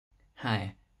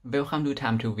Hi, welcome to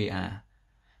Time to VR.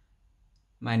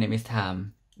 My name is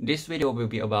Time. This video will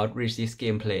be about Resist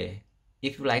gameplay.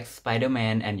 If you like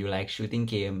Spider-Man and you like shooting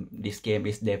game, this game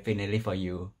is definitely for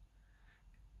you.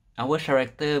 Our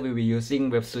character will be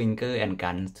using web slinger and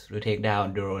guns to take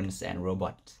down drones and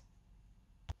robots.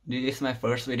 This is my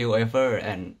first video ever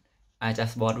and I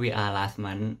just bought VR last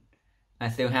month. I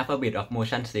still have a bit of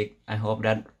motion sick. I hope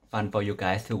that's fun for you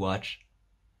guys to watch.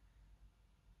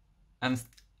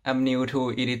 I'm new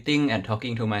to editing and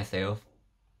talking to myself.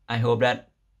 I hope that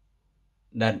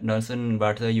doesn't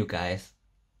bother you guys.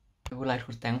 I would like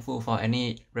to thankful for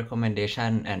any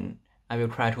recommendation and I will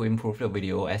try to improve the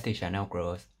video as the channel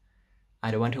grows. I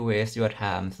don't want to waste your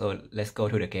time, so let's go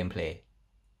to the gameplay.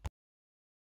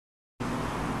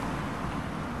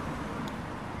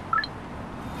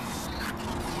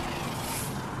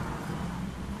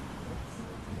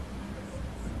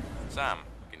 Sam,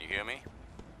 can you hear me?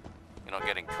 You're not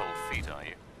getting cold feet, are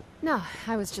you? No,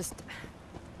 I was just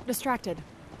distracted.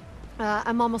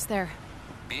 I'm almost there.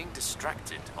 Being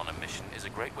distracted on a mission is a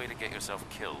great way to get yourself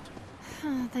killed.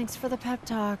 Thanks for the pep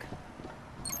talk.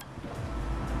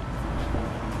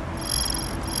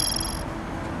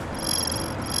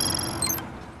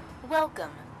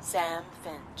 Welcome, Sam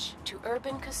Finch, to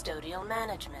Urban Custodial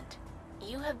Management.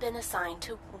 You have been assigned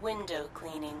to window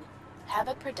cleaning. Have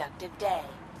a productive day.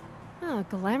 A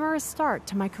glamorous start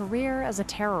to my career as a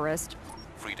terrorist.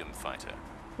 Freedom fighter.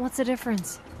 What's the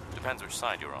difference? Depends which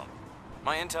side you're on.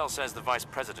 My intel says the Vice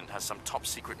President has some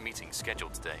top-secret meeting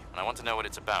scheduled today, and I want to know what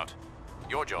it's about.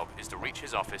 Your job is to reach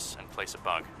his office and place a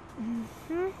bug.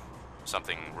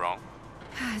 Something wrong?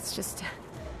 It's just...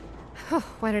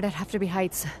 why did it have to be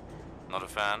heights? Not a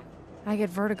fan? I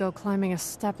get vertigo climbing a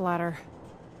stepladder.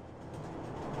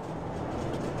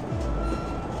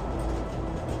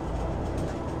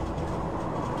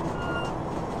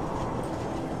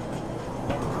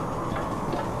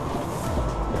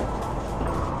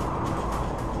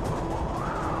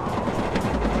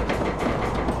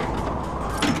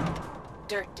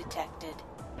 Dirt detected.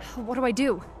 What do I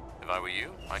do? If I were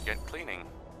you, I'd get cleaning.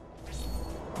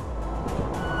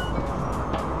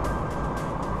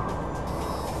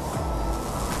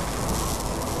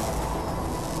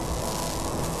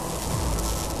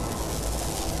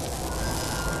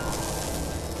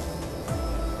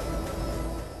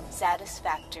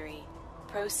 Satisfactory.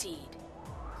 Proceed.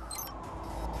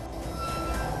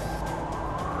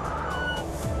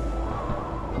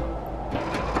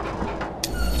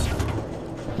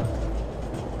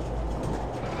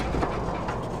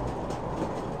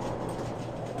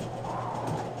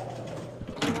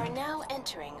 You are now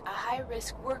entering a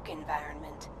high-risk work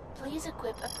environment. Please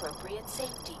equip appropriate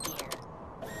safety gear.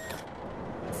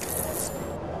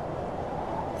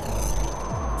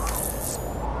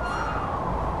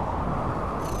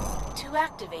 To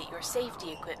activate your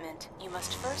safety equipment, you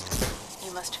must first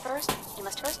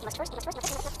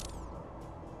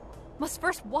Must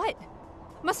first what?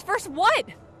 Must first what?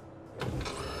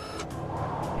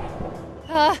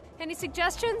 Any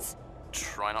suggestions?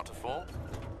 Try not to fall?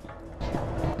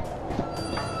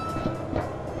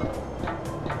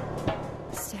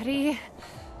 Steady.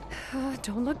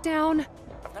 Don't look down.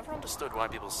 I've never understood why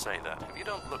people say that. If you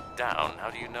don't look down, how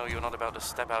do you know you're not about to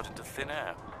step out into thin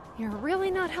air? You're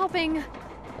really not helping.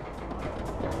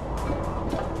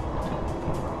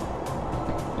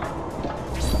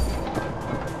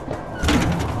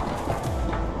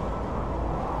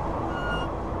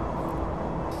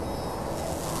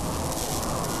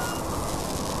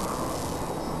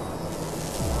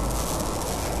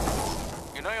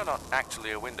 You know you're not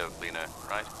actually a window cleaner,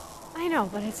 right? I know,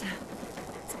 but it's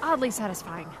oddly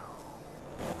satisfying.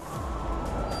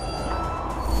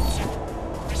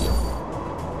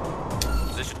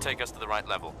 This should take us to the right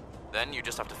level. Then you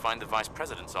just have to find the Vice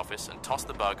President's office and toss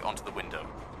the bug onto the window.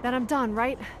 Then I'm done,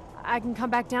 right? I can come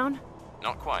back down?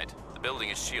 Not quite. The building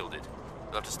is shielded.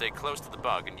 You'll have to stay close to the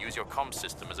bug and use your comm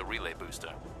system as a relay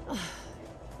booster.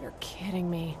 You're kidding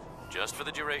me. Just for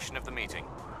the duration of the meeting.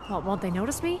 Well, won't they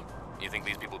notice me? You think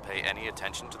these people pay any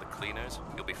attention to the cleaners?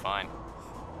 You'll be fine.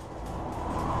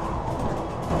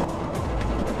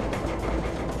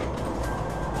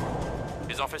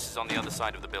 His office is on the other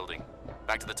side of the building.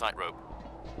 Back to the tightrope.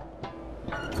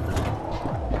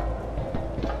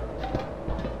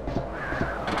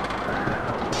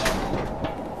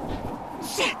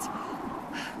 Shit!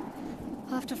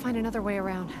 I'll have to find another way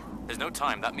around. There's no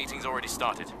time. That meeting's already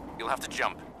started. You'll have to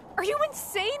jump. Are you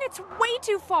insane? It's way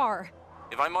too far!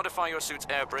 If I modify your suit's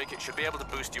air brake, it should be able to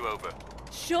boost you over.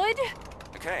 Should?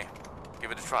 Okay,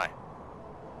 give it a try.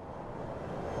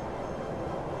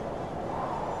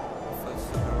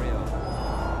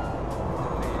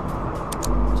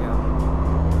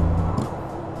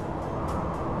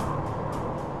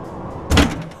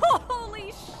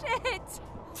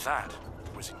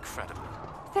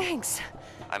 Thanks.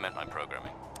 I meant my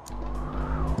programming.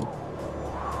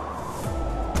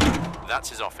 That's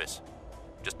his office.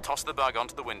 Just toss the bug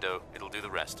onto the window, it'll do the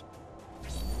rest. I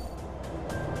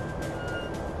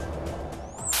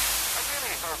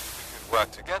really hoped we could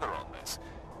work together on this,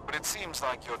 but it seems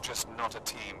like you're just not a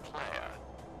team player.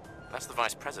 That's the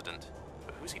Vice President.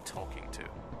 But who's he talking to?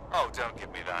 Oh, don't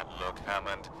give me that look,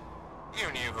 Hammond. You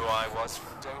knew who I was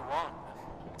from day one.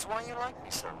 It's why you like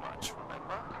me so much,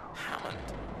 remember? Hammond.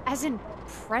 As in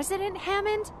President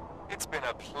Hammond? It's been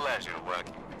a pleasure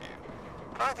working with you.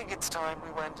 But I think it's time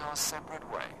we went our separate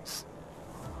ways.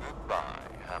 Goodbye,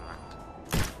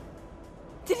 Hammond.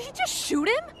 Did he just shoot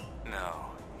him? No,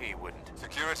 he wouldn't.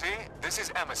 Security, this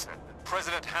is Emerson.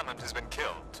 President Hammond has been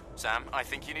killed. Sam, I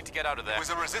think you need to get out of there. He was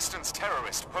a resistance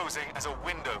terrorist posing as a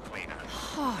window cleaner.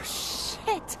 Oh,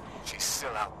 shit. She's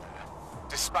still out there.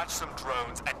 Dispatch some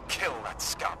drones and kill that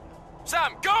scum.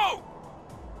 Sam, go!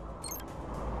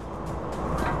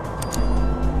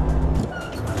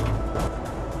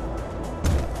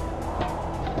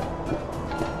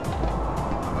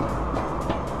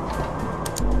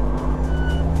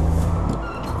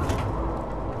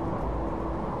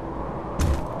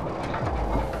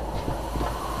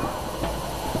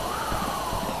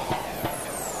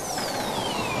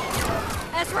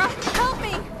 Ezra, help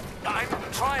me! I'm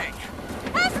trying.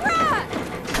 Ezra!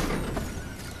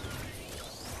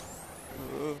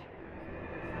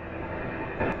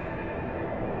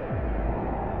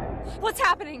 What's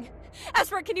happening?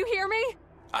 Ezra, can you hear me?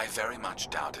 I very much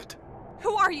doubt it.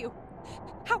 Who are you?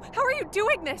 How are you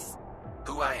doing this?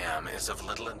 Who I am is of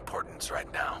little importance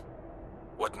right now.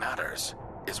 What matters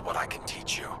is what I can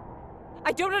teach you.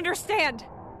 I don't understand.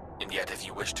 And yet, if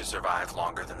you wish to survive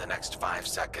longer than the next 5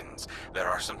 seconds, there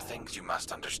are some things you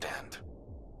must understand.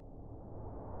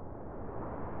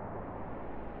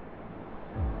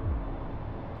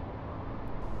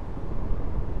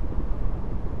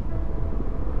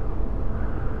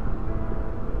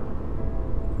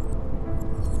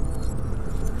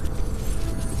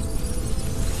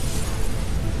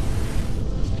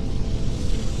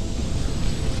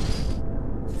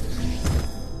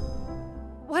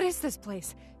 What is this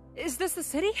place? Is this the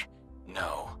city?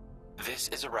 No. This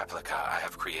is a replica I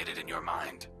have created in your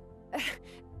mind.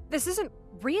 This isn't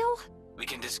real? We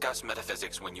can discuss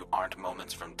metaphysics when you aren't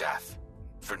moments from death.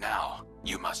 For now,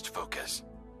 you must focus.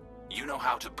 You know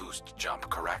how to boost jump,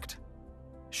 correct?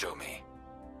 Show me.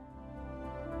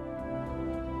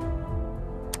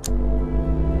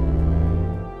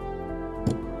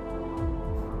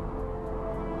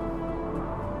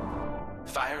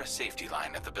 Fire a safety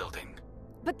line at the building.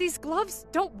 But these gloves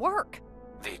don't work.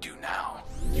 They do now.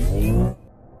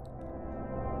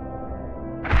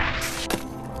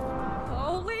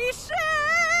 Holy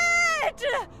shit!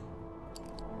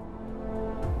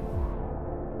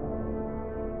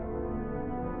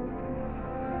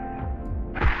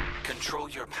 Control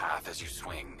your path as you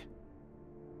swing.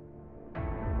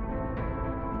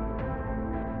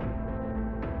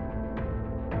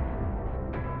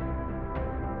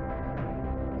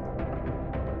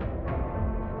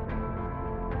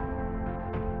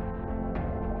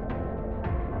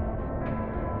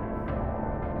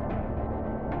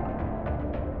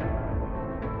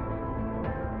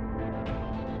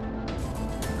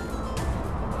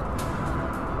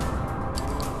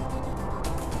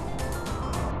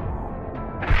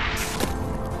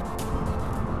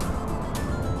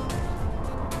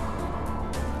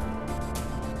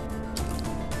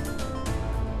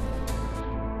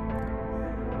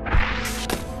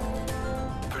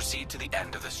 Proceed to the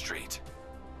end of the street.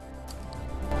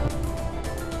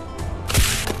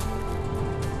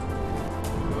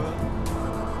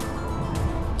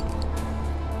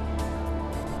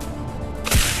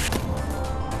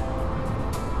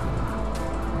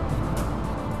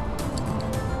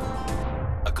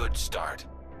 A good start,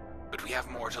 but we have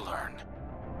more to learn.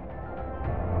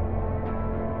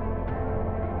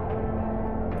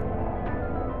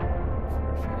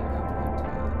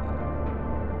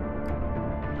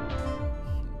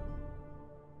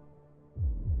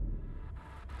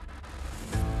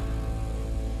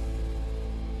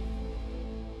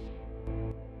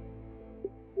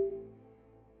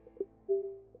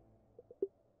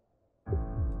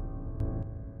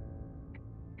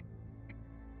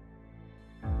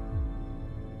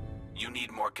 You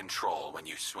need more control when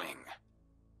you swing.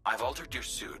 I've altered your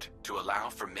suit to allow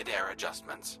for mid-air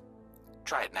adjustments.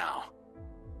 Try it now.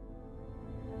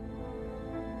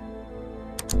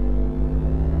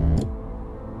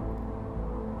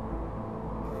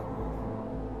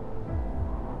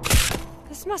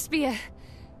 This must be a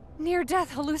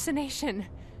near-death hallucination.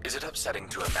 Is it upsetting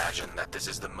to imagine that this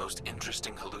is the most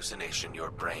interesting hallucination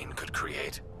your brain could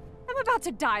create? I'm about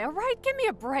to die, all right? Give me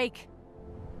a break.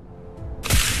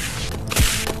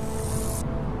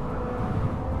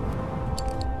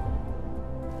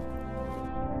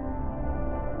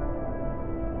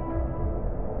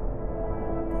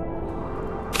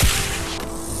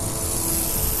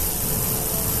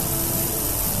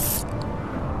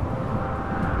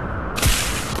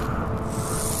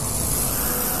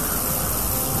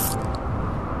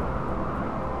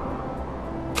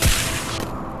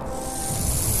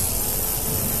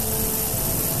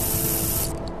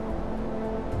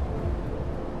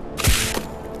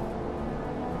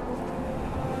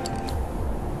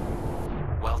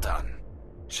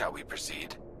 Shall we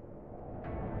proceed?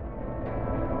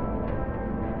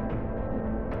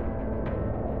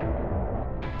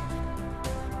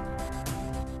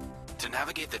 To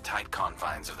navigate the tight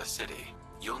confines of the city,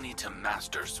 you'll need to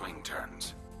master swing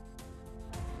turns.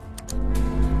 Can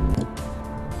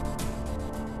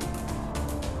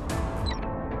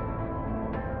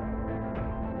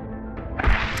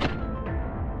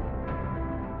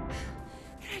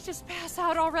I just pass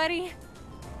out already?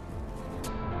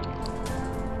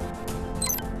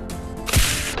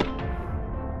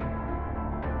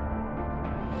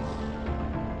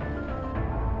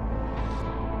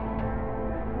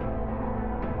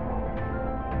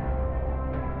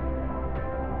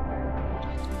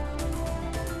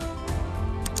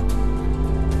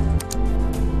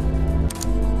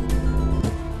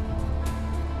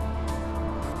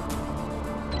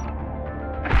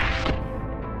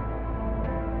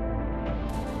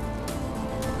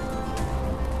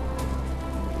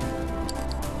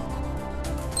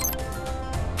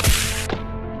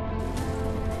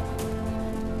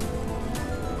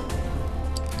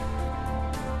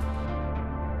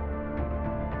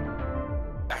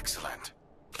 Excellent.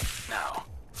 Now,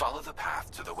 follow the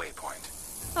path to the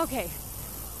waypoint. Okay,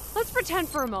 let's pretend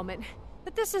for a moment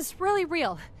that this is really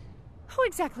real. Who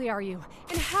exactly are you,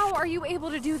 and how are you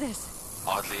able to do this?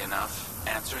 Oddly enough,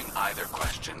 answering either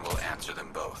question will answer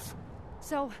them both.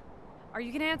 So, are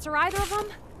you gonna answer either of them?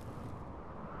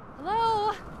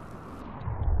 Hello?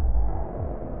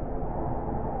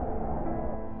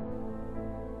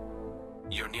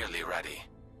 You're nearly ready.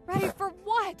 Ready for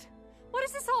what? What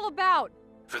is this all about?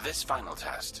 For this final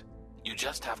test, you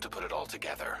just have to put it all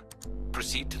together.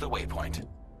 Proceed to the waypoint.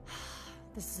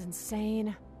 This is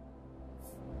insane.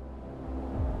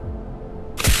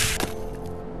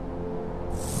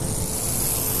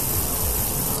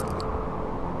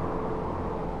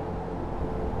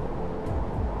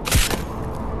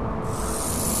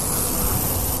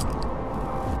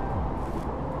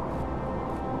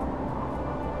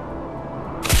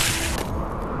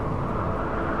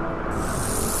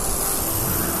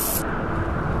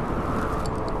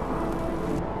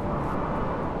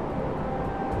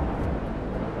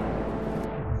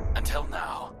 Until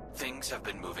now, things have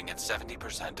been moving at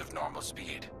 70% of normal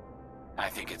speed. I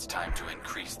think it's time to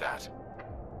increase that.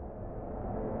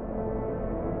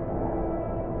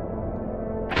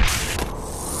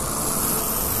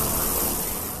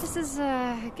 This is,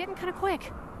 getting kind of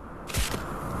quick.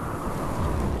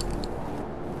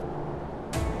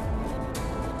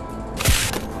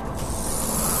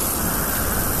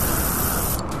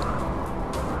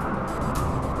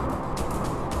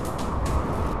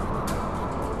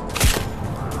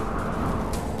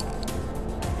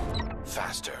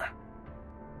 Faster.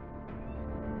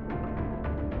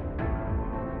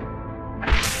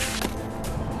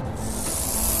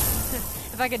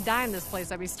 If I could die in this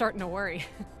place, I'd be starting to worry.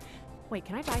 Wait,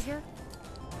 can I die here?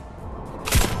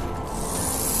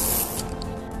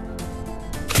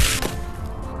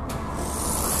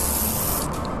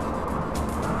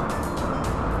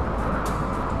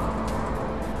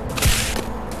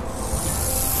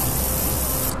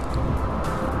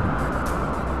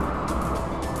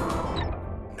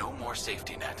 No more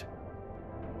safety net.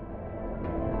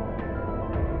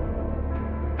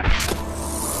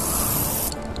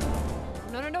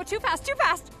 No, too fast, too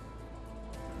fast!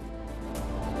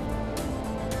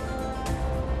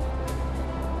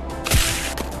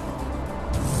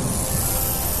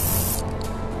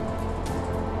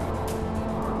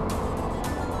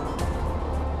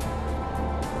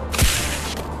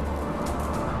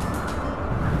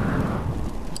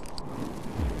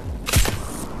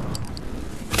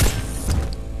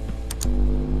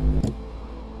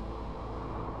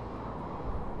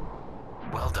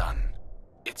 Well done.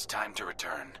 It's time to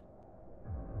return.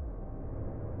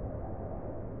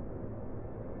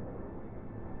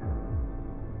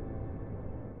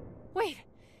 Wait,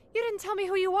 you didn't tell me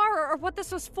who you are or what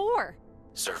this was for.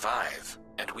 Survive,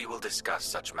 and we will discuss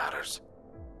such matters.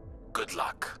 Good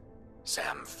luck,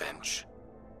 Sam Finch.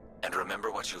 And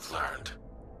remember what you've learned.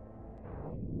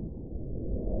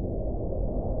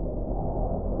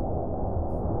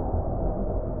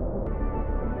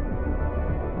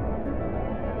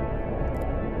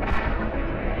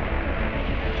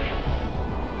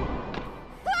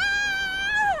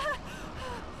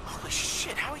 Holy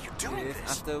shit, how are you doing Yes,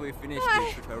 this? after we finish Ah,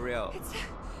 this tutorial.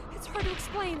 It's hard to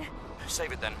explain.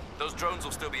 Save it then. Those drones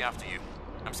will still be after you.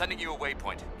 I'm sending you a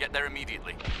waypoint. Get there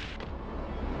immediately.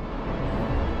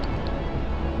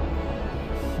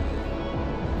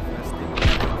 First thing, we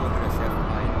have to go to the safe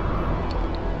line.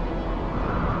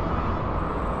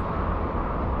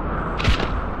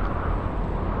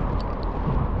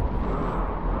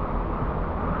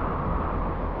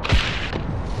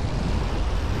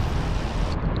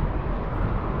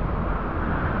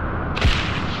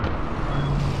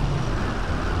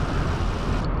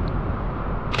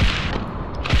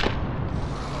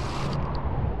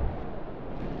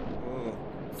 Oh,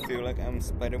 feel like I'm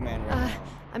Spider-Man right now.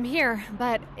 I'm here,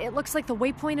 but it looks like the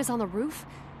waypoint is on the roof.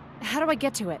 How do I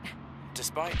get to it?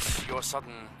 Despite your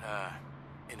sudden,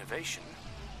 innovation,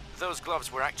 those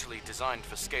gloves were actually designed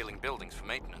for scaling buildings for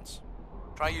maintenance.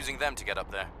 Try using them to get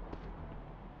up there.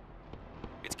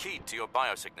 It's keyed to your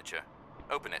biosignature.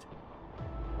 Open it.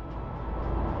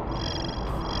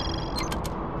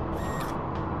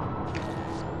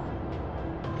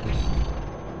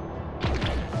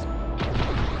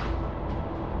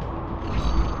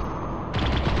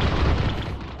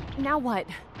 Now what?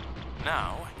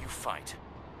 Now, you fight.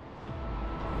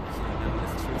 Okay, now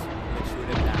let's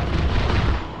shoot them down.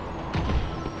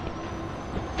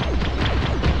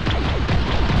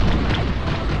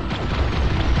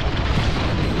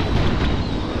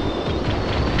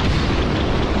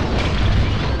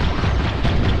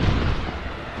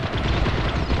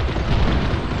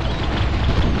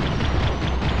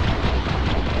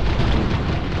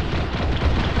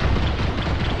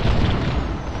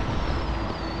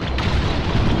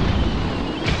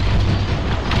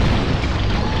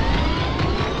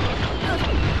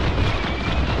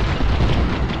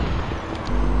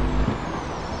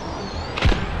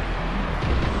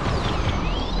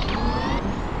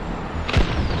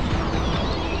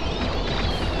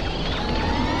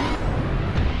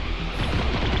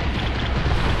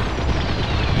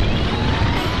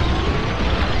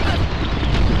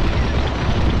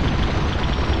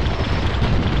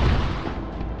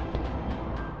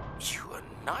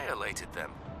 Annihilated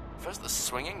them. First the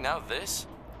swinging, now this?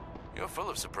 You're full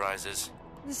of surprises.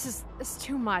 This is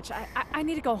too much. I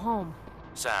need to go home.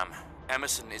 Sam,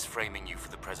 Emerson is framing you for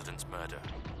the president's murder.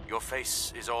 Your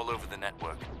face is all over the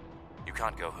network. You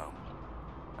can't go home.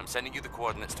 I'm sending you the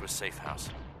coordinates to a safe house.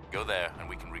 Go there and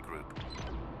we can regroup.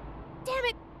 Damn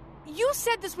it! You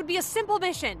said this would be a simple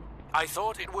mission. I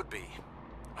thought it would be.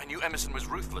 I knew Emerson was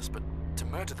ruthless, but to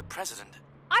murder the president...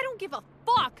 I don't give a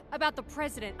fuck about the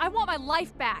president. I want my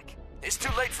life back. It's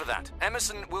too late for that.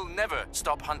 Emerson will never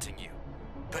stop hunting you.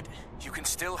 But you can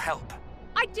still help.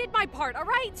 I did my part, all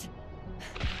right?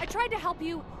 I tried to help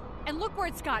you, and look where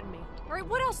it's gotten me. All right,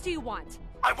 what else do you want?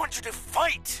 I want you to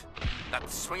fight! That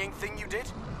swinging thing you did,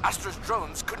 Astra's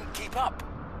drones couldn't keep up.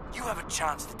 You have a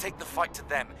chance to take the fight to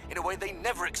them in a way they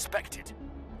never expected.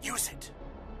 Use it.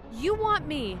 You want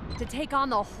me to take on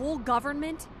the whole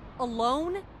government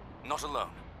alone? Not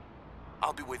alone.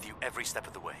 I'll be with you every step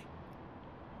of the way.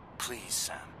 Please,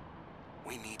 Sam.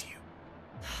 We need you.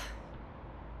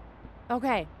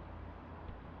 Okay.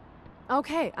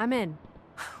 Okay, I'm in.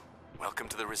 Welcome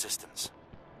to the Resistance.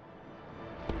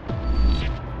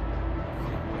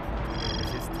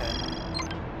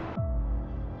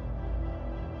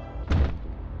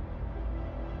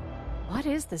 What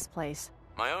is this place?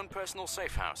 My own personal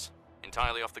safe house.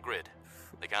 Entirely off the grid.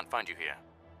 They can't find you here.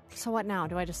 So what now?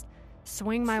 Do I just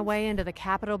swing my way into the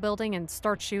Capitol building and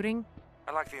start shooting?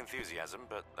 I like the enthusiasm,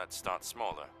 but let's start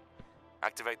smaller.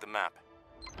 Activate the map.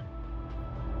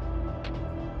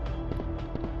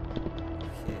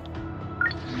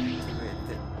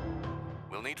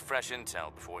 We'll need fresh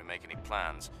intel before we make any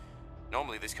plans.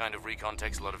 Normally this kind of recon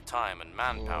takes a lot of time and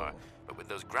manpower, but with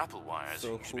those grapple wires,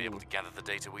 So we should be able cool. to gather the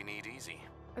data we need easy.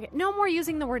 Okay, no more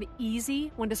using the word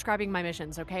easy when describing my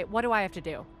missions, okay? What do I have to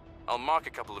do? I'll mark a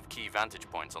couple of key vantage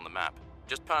points on the map.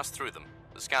 Just pass through them.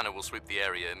 The scanner will sweep the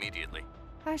area immediately.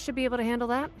 I should be able to handle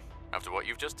that. After what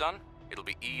you've just done, it'll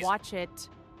be easy. Watch it.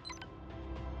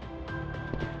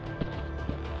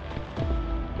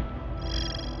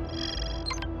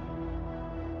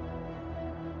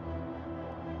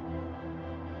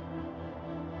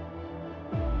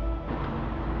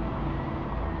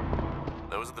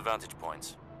 Those are the vantage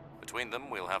points. Between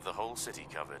them, we'll have the whole city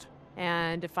covered.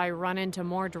 And if I run into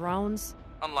more drones?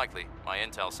 Unlikely. My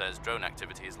intel says drone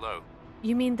activity is low.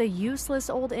 You mean the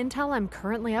useless old intel I'm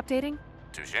currently updating?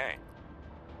 Touché.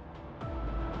 Okay,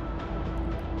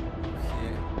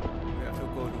 we have to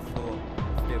go to 4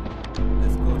 of them.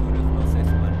 Let's go to the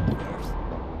closest one first.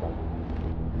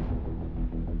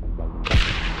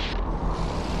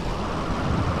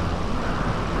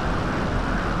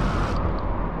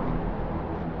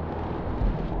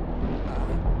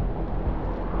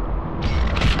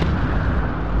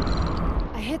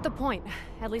 I hit the point.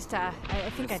 At least, I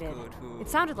think I Let's did. go to It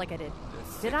sounded like I did.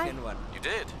 the Did I? second one. You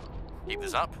did. Keep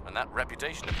this up, and that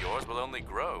reputation of yours will only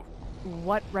grow.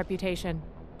 What reputation?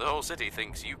 The whole city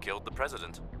thinks you killed the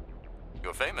president.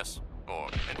 You're famous. Or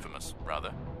infamous,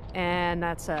 rather. And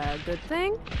that's a good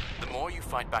thing? The more you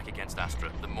fight back against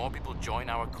Astra, the more people join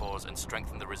our cause and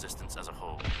strengthen the resistance as a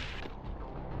whole.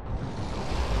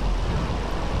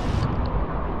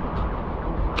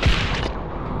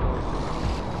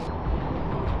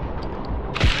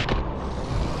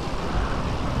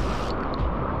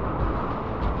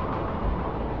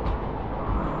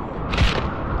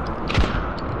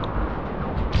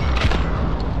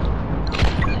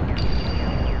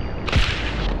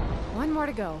 One more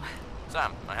to go.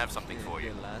 Sam, I have something for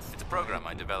you. The last It's a program I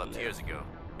one developed left. years ago.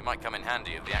 It might come in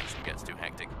handy if the action gets too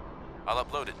hectic. I'll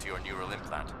upload it to your neural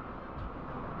implant.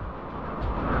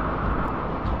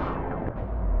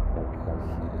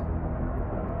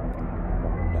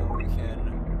 Now we can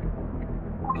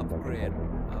upgrade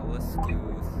our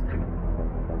skills.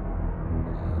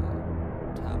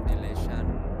 Time dilation.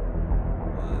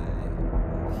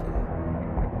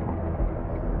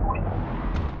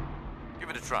 Give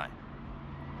it a try.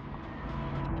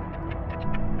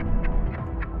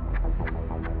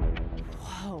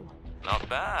 Whoa. Not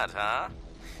bad, huh?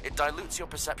 It dilutes your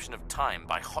perception of time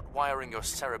by hot-wiring your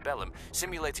cerebellum,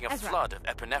 simulating a Ezra. flood of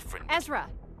epinephrine. Ezra,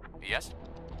 Yes?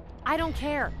 I don't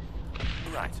care.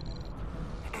 Right.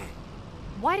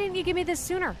 Why didn't you give me this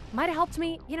sooner? Might have helped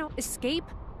me, escape.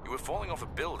 You were falling off a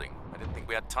building. I didn't think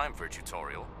we had time for a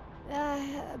tutorial.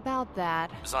 About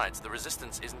that. Besides, the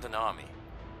Resistance isn't an army.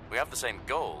 We have the same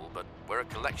goal, but we're a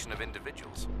collection of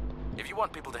individuals. If you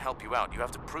want people to help you out, you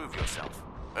have to prove yourself.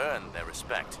 Earn their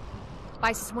respect.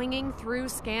 By swinging through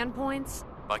scan points?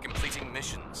 By completing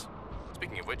missions.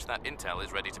 Speaking of which, that intel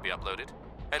is ready to be uploaded.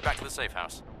 Head back to the safe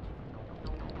house.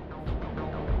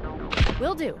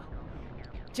 Will do.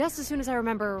 Just as soon as I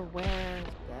remember where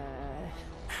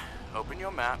Open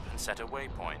your map and set a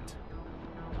waypoint.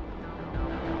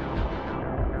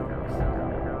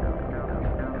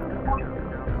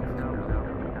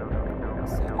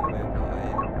 Set a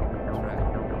waypoint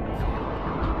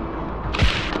track.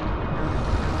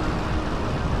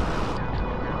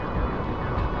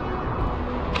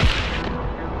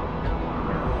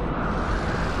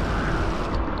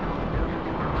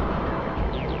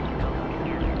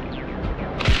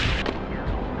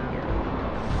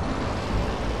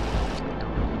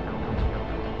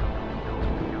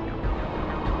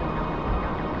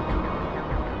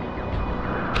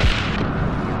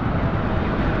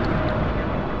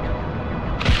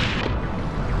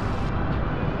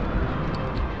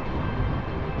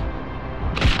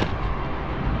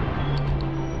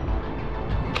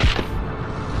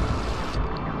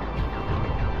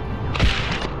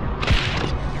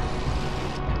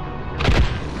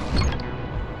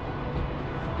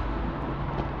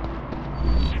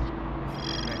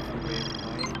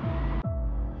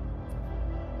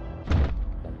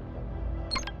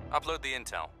 Upload the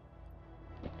intel.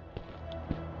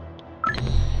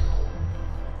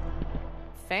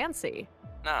 fancy.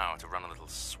 Now to run a little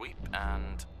sweep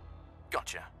and...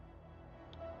 Gotcha.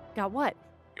 Got what?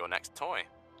 Your next toy.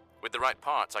 With the right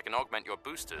parts, I can augment your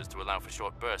boosters to allow for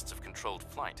short bursts of controlled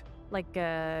flight. Like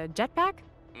a jetpack?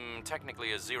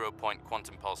 Technically a zero-point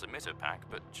quantum pulse emitter pack,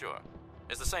 but sure.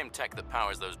 It's the same tech that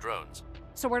powers those drones.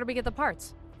 So where do we get the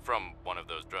parts? From one of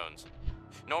those drones.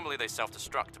 Normally they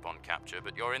self-destruct upon capture,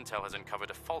 but your intel has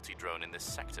uncovered a faulty drone in this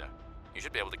sector. You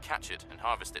should be able to catch it and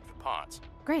harvest it for parts.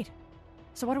 Great.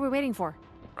 So what are we waiting for?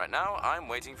 Right now, I'm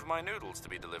waiting for my noodles to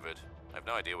be delivered. I have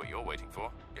no idea what you're waiting for.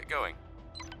 Get going.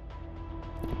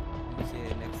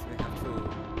 Okay, next we have to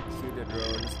kill the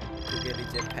drones to get the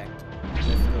jetpack.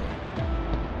 Let's go.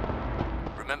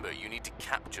 Remember, you need to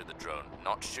capture the drone,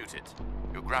 not shoot it.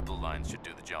 Your grapple lines should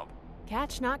do the job.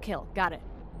 Catch, not kill. Got it.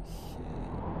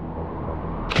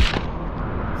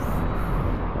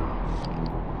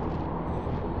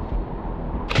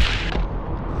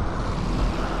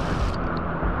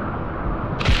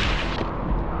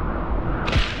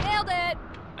 Nailed it!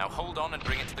 Now hold on and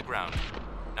bring it to the ground.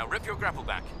 Now rip your grapple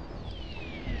back.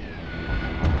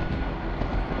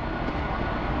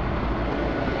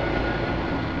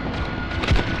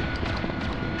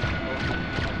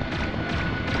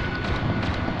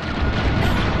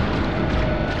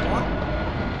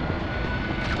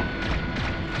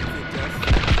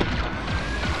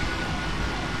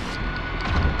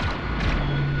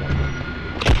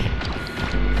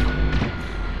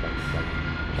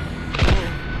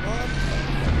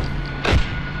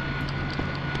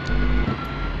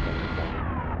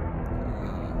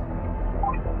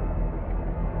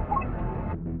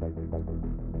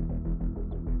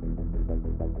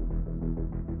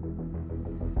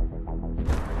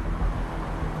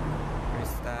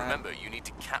 Remember, you need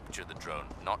to capture the drone,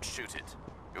 not shoot it.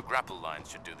 Your grapple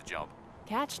lines should do the job.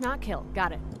 Catch, not kill.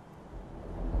 Got it.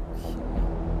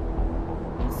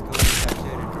 Let's go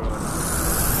capture the drone.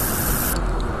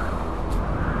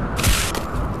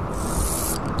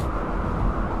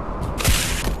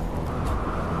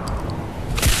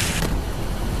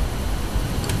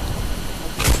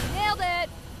 Nailed it!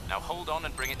 Now hold on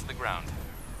and bring it to the ground.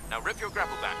 Now rip your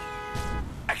grapple back.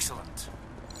 Excellent.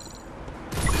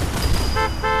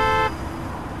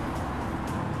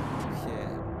 Okay,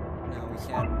 now we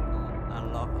can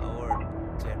unlock our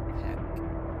jetpack.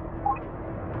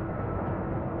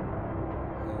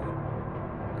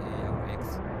 AMX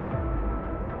and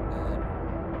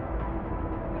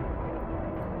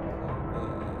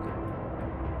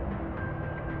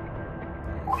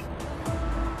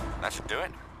That should do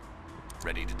it.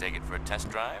 Ready to take it for a test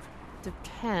drive?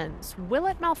 Depends. Will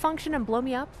it malfunction and blow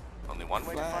me up? Only one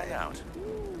way to find out.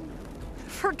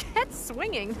 Forget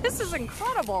swinging. This is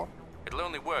incredible. It'll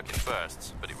only work in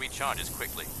bursts, but it recharges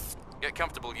quickly. Get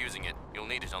comfortable using it. You'll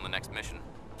need it on the next mission.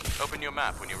 Open your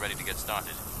map when you're ready to get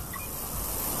started.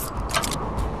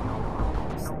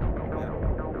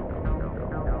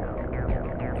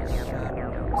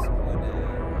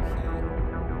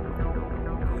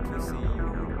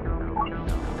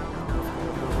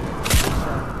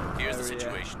 Here's the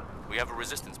situation. We have a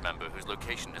resistance member whose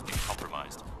location has been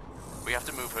compromised. We have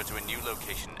to move her to a new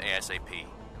location ASAP.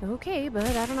 Okay, but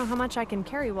I don't know how much I can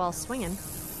carry while swinging.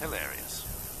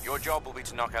 Hilarious. Your job will be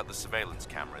to knock out the surveillance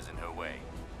cameras in her way.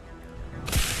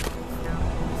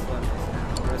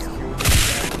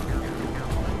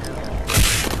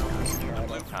 The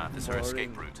blue path is her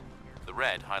escape route. The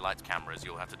red highlights cameras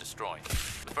you'll have to destroy.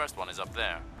 The first one is up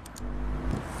there.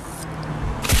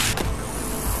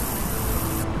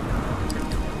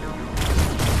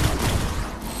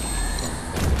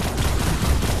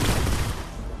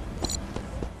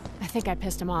 I think I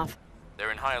pissed him off.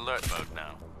 They're in high alert mode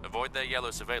now. Avoid their yellow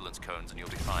surveillance cones and you'll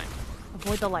be fine.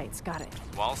 Avoid the lights. Got it.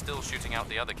 While still shooting out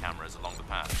the other cameras along the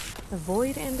path.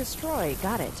 Avoid and destroy.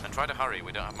 Got it. And try to hurry,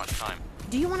 we don't have much time.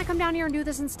 Do you want to come down here and do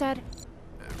this instead?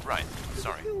 Right,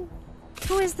 sorry.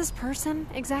 Who is this person,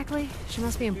 exactly? She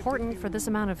must be important for this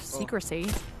amount of secrecy.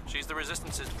 She's the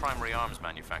Resistance's primary arms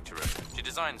manufacturer. She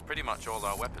designs pretty much all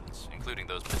our weapons, including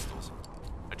those pistols.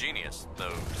 A genius,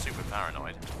 though super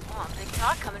paranoid. Oh, big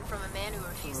talk coming from a man who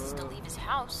refuses to leave his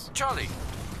house. Charlie!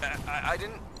 I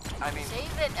didn't... I mean...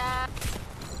 Save it,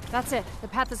 That's it. The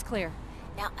path is clear.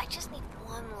 Now, I just need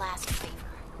one last favor.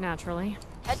 Naturally.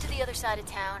 Head to the other side of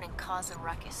town and cause a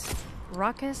ruckus.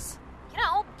 Ruckus? You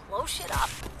know, blow shit up.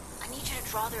 I need you to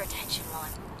draw their attention while I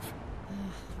move.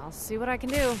 I'll see what I can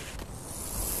do.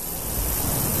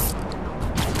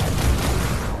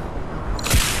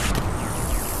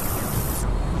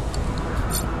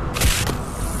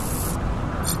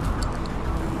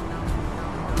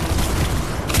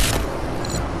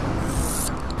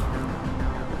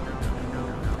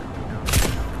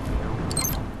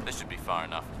 This should be far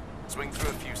enough. Swing through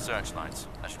a few searchlights.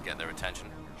 That should get their attention.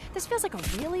 This feels like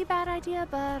a really bad idea,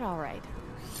 but all right.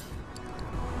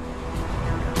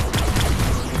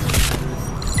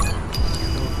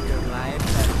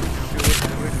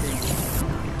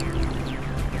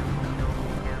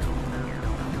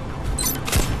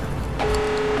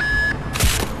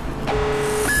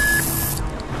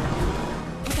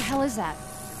 What the hell is that?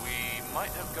 We might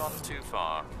have gone too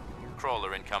far.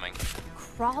 Crawler incoming.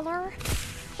 Crawler?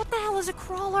 What the hell is a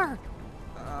crawler?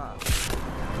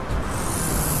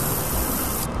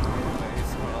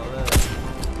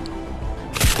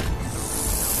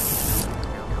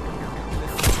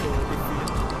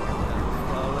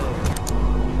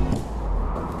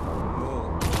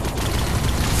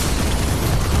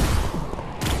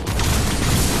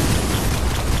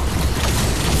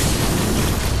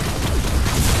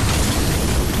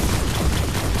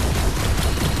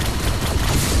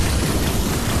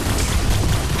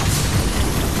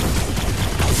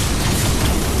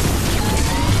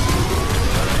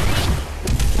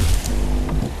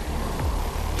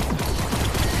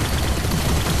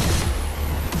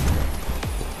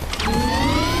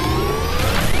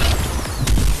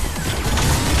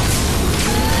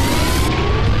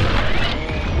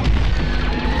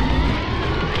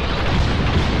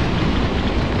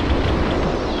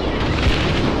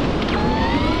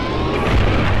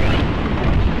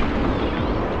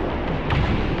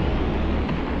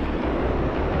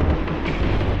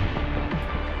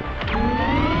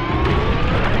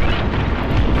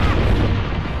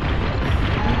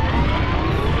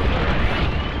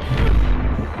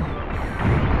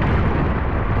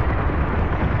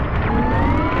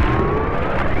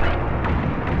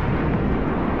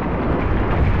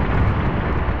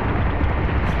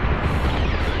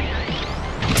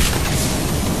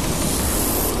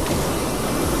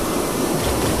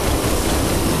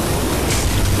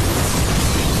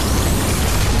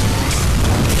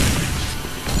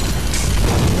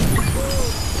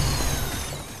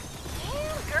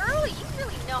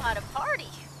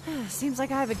 Seems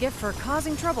like I have a gift for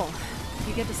causing trouble.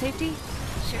 You get to safety?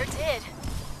 Sure did.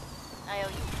 I owe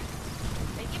you.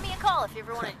 Hey, give me a call if you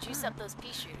ever want to juice up those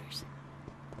pea shooters.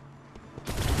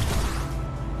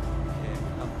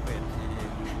 อัปเกรดที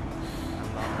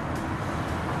unlock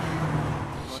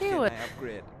She what would. can I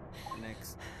upgrade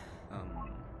next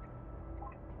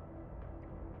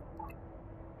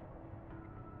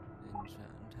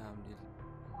enchant time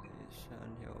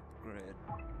dilation upgrade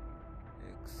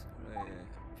X-ray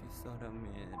pistol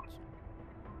damage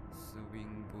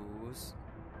swing boost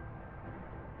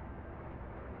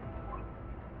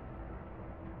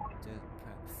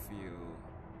jetpack fuel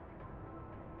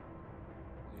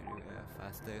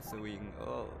faster swing.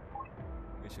 Oh,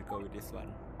 we should go with this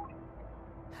one.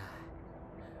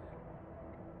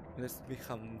 Let's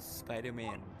become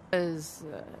Spider-Man. Is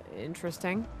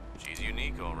interesting. She's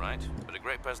unique, all right, but a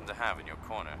great person to have in your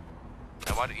corner.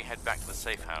 Now, why don't you head back to the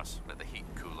safe house, let the heat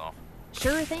cool off?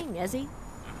 Sure thing, Ezzy.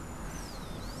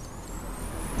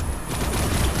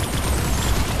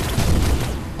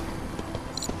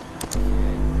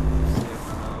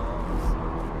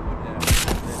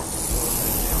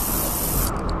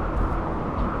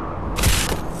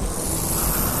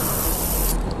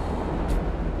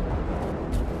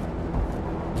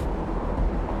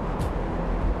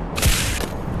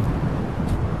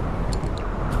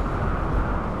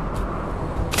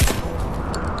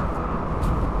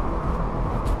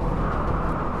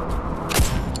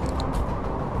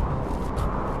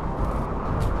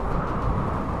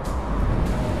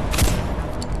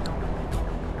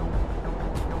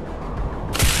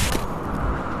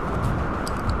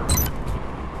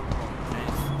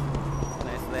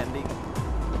 Nice landing.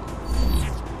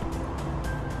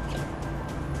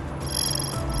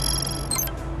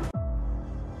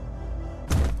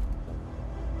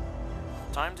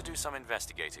 Time to do some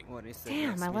investigating. What is the Damn,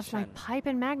 next I left my mission? pipe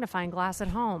and magnifying glass at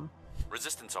home.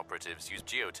 Resistance operatives use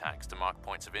geotags to mark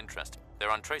points of interest. They're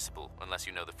untraceable unless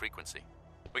you know the frequency.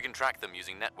 We can track them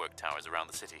using network towers around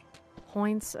the city.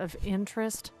 Points of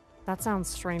interest? That sounds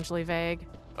strangely vague.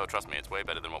 Oh, trust me, it's way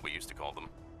better than what we used to call them.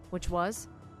 Which was?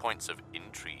 Points of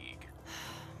intrigue.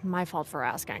 My fault for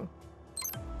asking.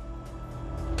 Okay.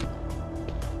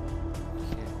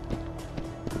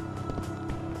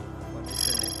 What is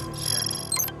the next mission?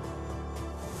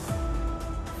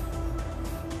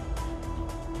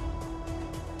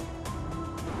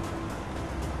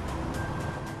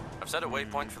 I've set a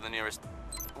waypoint for the nearest...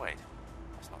 Wait,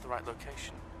 that's not the right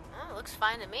location. Oh, looks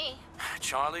fine to me.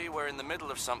 Charlie, we're in the middle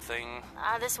of something.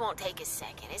 This won't take a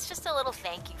second. It's just a little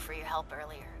thank you for your help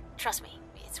earlier. Trust me,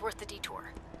 it's worth the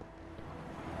detour.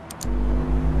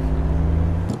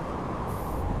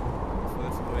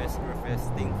 First quest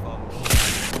requesting from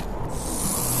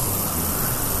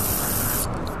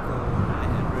Let's go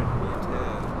 900 meter.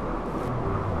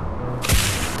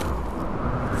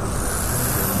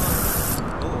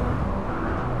 Oh.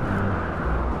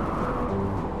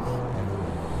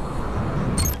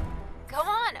 Come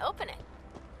on, open it.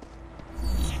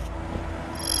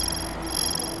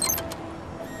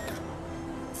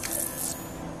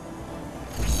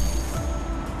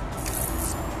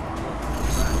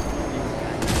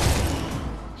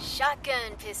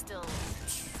 Shotgun pistols.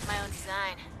 My own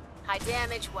design. High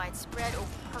damage, widespread, oh,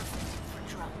 perfect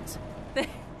for drones.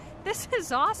 This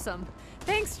is awesome.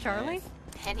 Thanks, Charlie.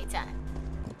 Anytime.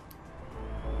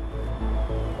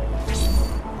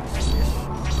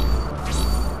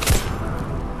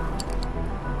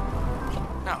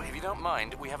 Now, if you don't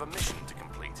mind, we have a mission to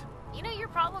complete. You know your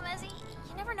problem, Ezzy?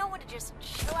 You never know when to just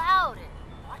chill out and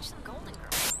watch some Golden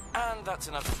Girls. And that's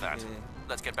enough of that. Okay.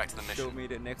 Let's get back to the mission. Show me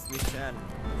the next mission.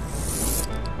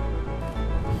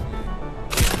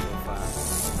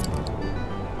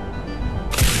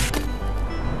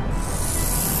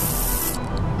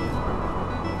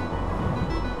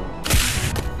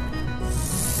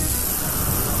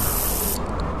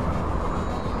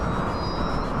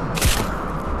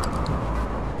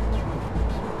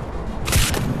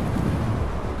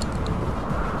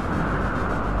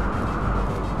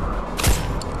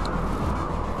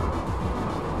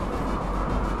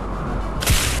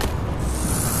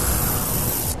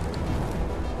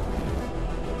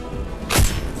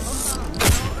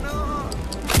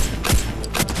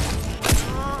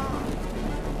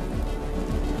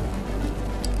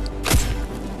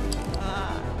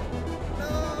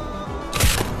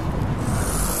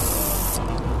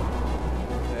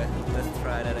 Let's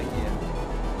try that again.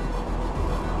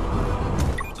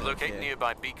 To locate Okay.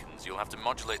 nearby beacons, you'll have to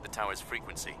modulate the tower's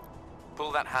frequency.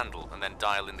 Pull that handle and then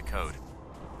dial in the code.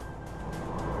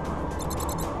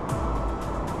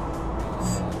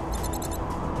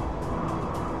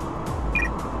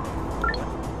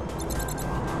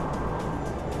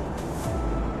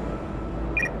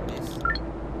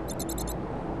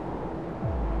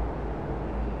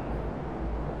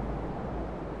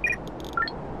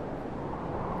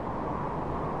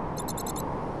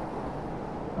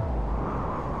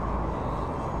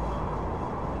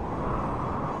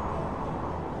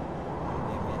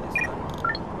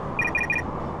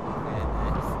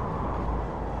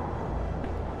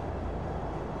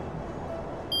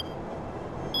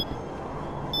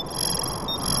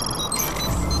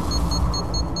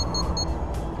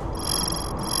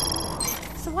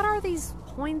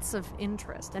 points of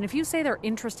interest. And if you say they're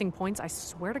interesting points, I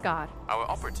swear to God. Our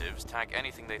operatives tag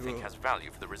anything they think has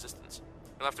value for the Resistance.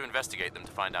 You'll have to investigate them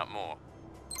to find out more.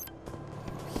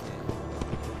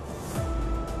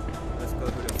 Let's go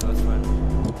to the first one.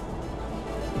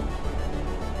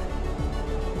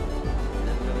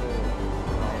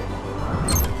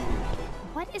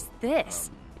 What is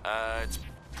this? It's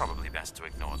probably best to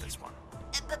ignore this one.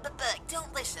 But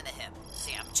don't listen to him,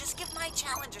 Sam. Just give my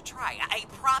challenge a try. I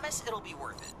promise it'll be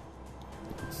worth it.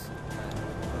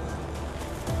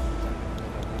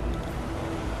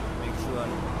 Make sure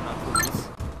not to miss.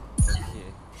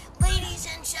 Okay. Ladies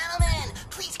and gentlemen,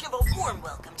 please give a warm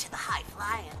welcome to the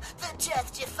high-flying, the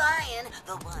death-defying,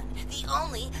 the one, the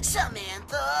only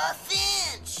Samantha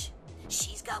Finch.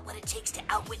 She's got what it takes to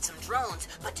outwit some drones,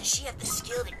 but does she have the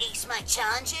skill to ace my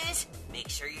challenges? Make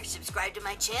sure you're subscribed to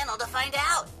my channel to find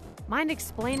out. Mind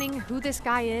explaining who this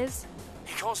guy is?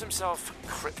 He calls himself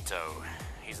Crypto.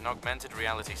 He's an augmented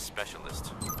reality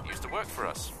specialist. He used to work for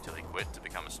us until he quit to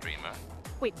become a streamer.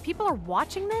 Wait, people are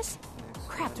watching this?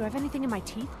 Crap, do I have anything in my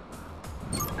teeth?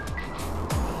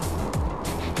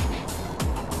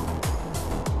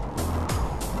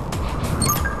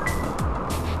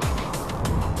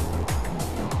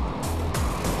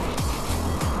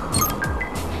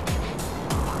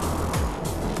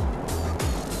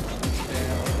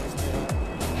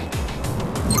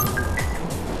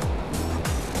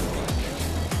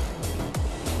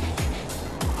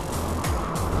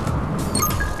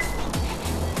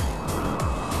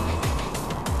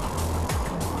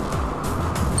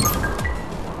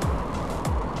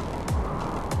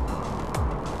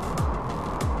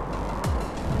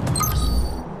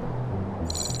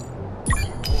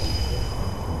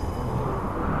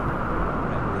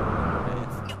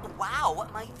 Wow,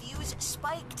 my views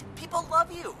spiked. People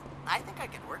love you. I think I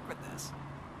can work with this.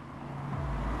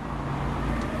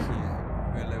 Here,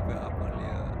 we'll level up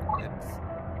earlier. Let's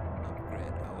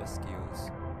upgrade our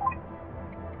skills.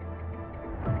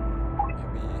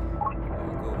 Maybe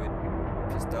I'll go with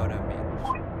pistol damage.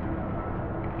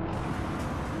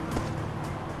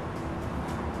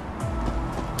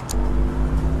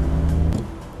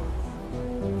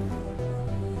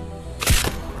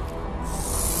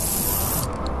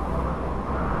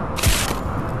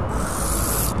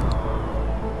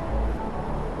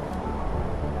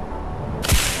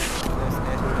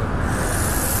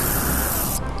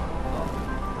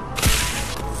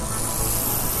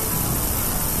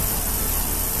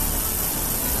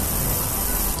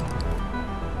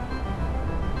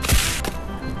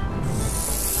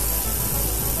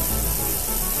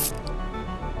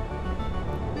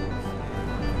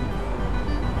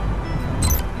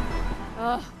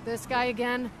 Ugh, this guy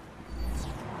again.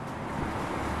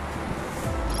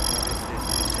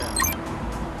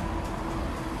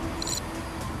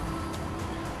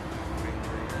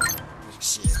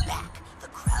 She's back, the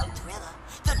crowd thriller,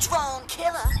 the drone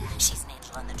killer. She's an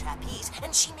angel on the trapeze,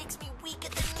 and she makes me weak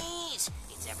at the knees.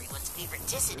 It's everyone's favorite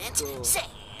dissident,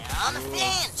 Sam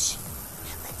Finch.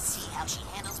 Let's see how she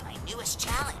handles my newest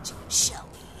challenge, shall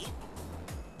we?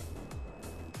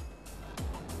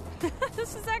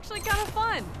 This is actually kind of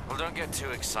fun. Well, don't get too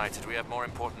excited. We have more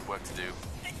important work to do.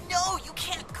 No, you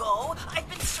can't go. I've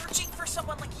been searching for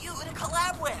someone like you to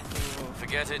collab with.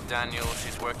 Forget it, Daniel.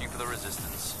 She's working for the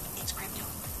Resistance. It's Crypto.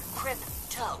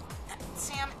 Crypto.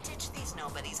 Sam, ditch these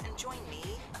nobodies and join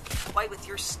me. Why, with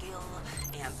your skill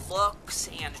and looks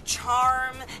and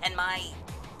charm and my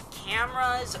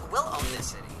cameras, we'll own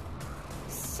this city.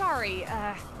 Sorry,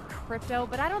 Crypto,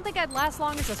 but I don't think I'd last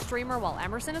long as a streamer while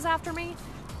Emerson is after me.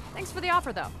 Thanks for the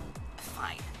offer, though.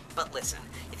 Fine, but listen,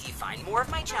 if you find more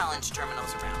of my challenge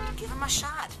terminals around, give them a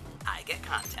shot. I get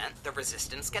content, the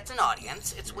Resistance gets an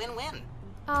audience, it's win-win.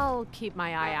 I'll keep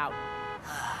my eye out.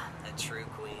 A true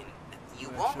queen. You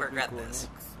won't regret this.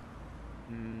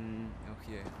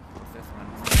 Okay. First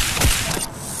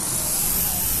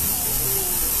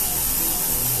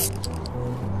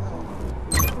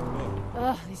one.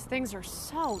 Ugh, these things are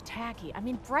so tacky. I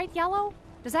mean, bright yellow?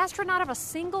 Does Astronaut have a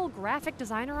single graphic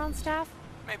designer on staff?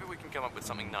 Maybe we can come up with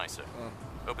something nicer.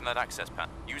 Open that access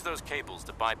panel. Use those cables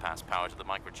to bypass power to the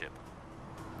microchip.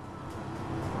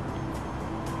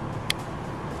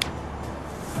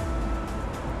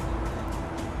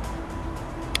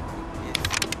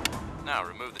 Now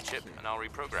remove the chip and I'll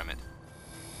reprogram it.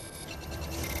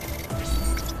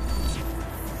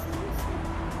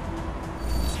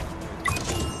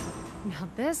 Now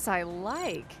this I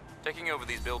like. Taking over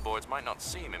these billboards might not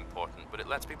seem important, but it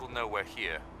lets people know we're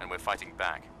here and we're fighting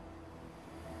back.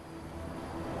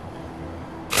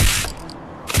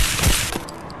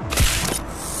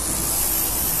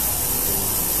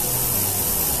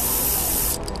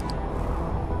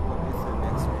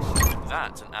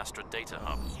 That's an Astra data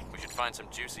hub. We should find some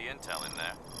juicy intel in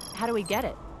there. How do we get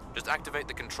it? Just activate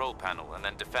the control panel and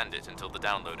then defend it until the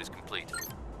download is complete.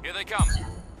 Here they come!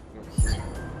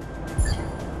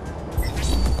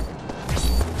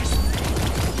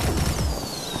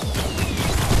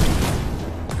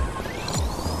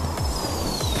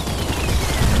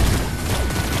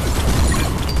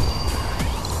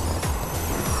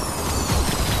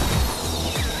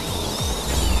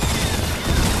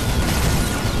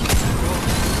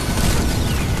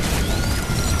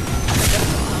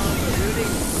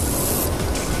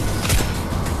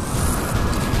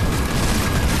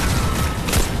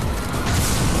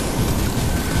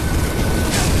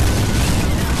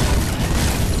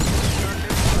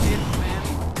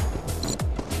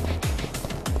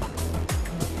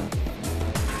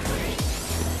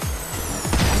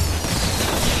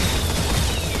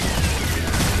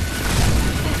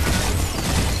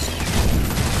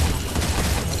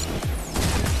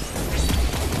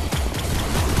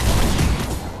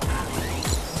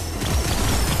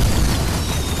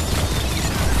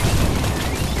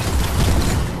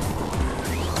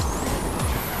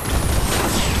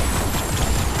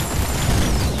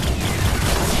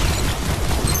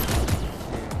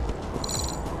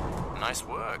 Nice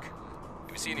work.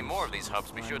 If you see any more of these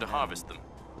hubs, be sure to harvest them.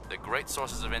 They're great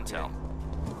sources of intel.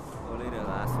 Only the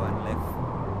last one left.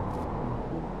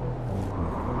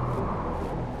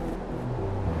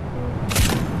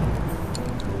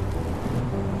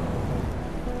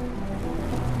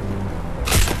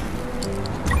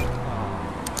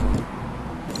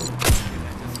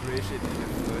 I just reached it in the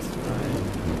first try.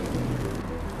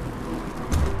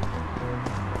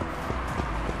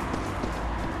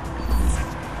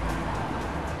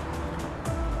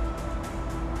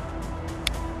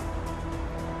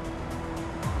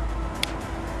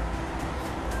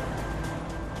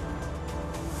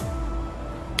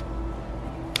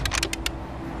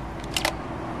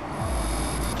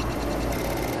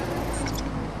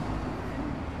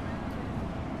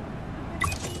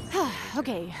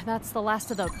 Okay, that's the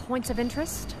last of the points of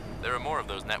interest. There are more of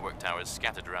those network towers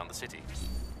scattered around the city.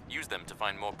 Use them to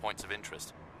find more points of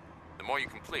interest. The more you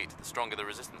complete, the stronger the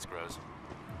resistance grows.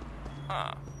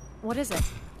 Huh. What is it?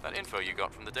 That info you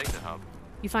got from the data hub.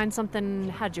 You find something,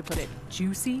 how'd you put it,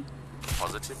 juicy?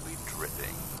 Positively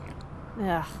dripping.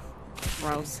 Ugh,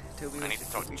 gross. I need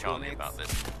to talk to Charlie about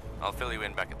this. I'll fill you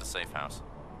in back at the safe house.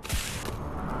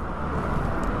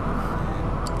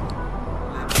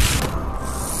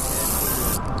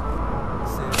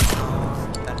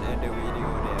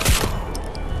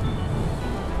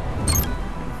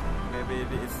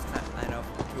 It's kind of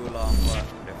too long for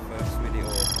the first video.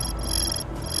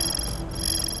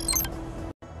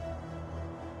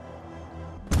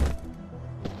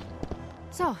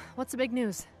 So, what's the big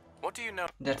news? What do you know?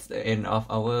 That's the end of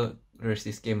our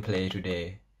Resist gameplay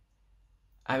today.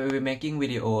 I will be making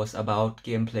videos about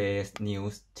gameplays,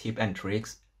 news, tips and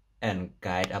tricks, and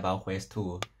guide about Quest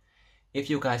 2. If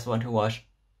you guys want to watch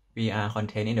VR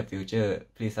content in the future,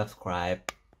 please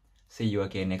subscribe. See you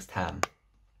again next time.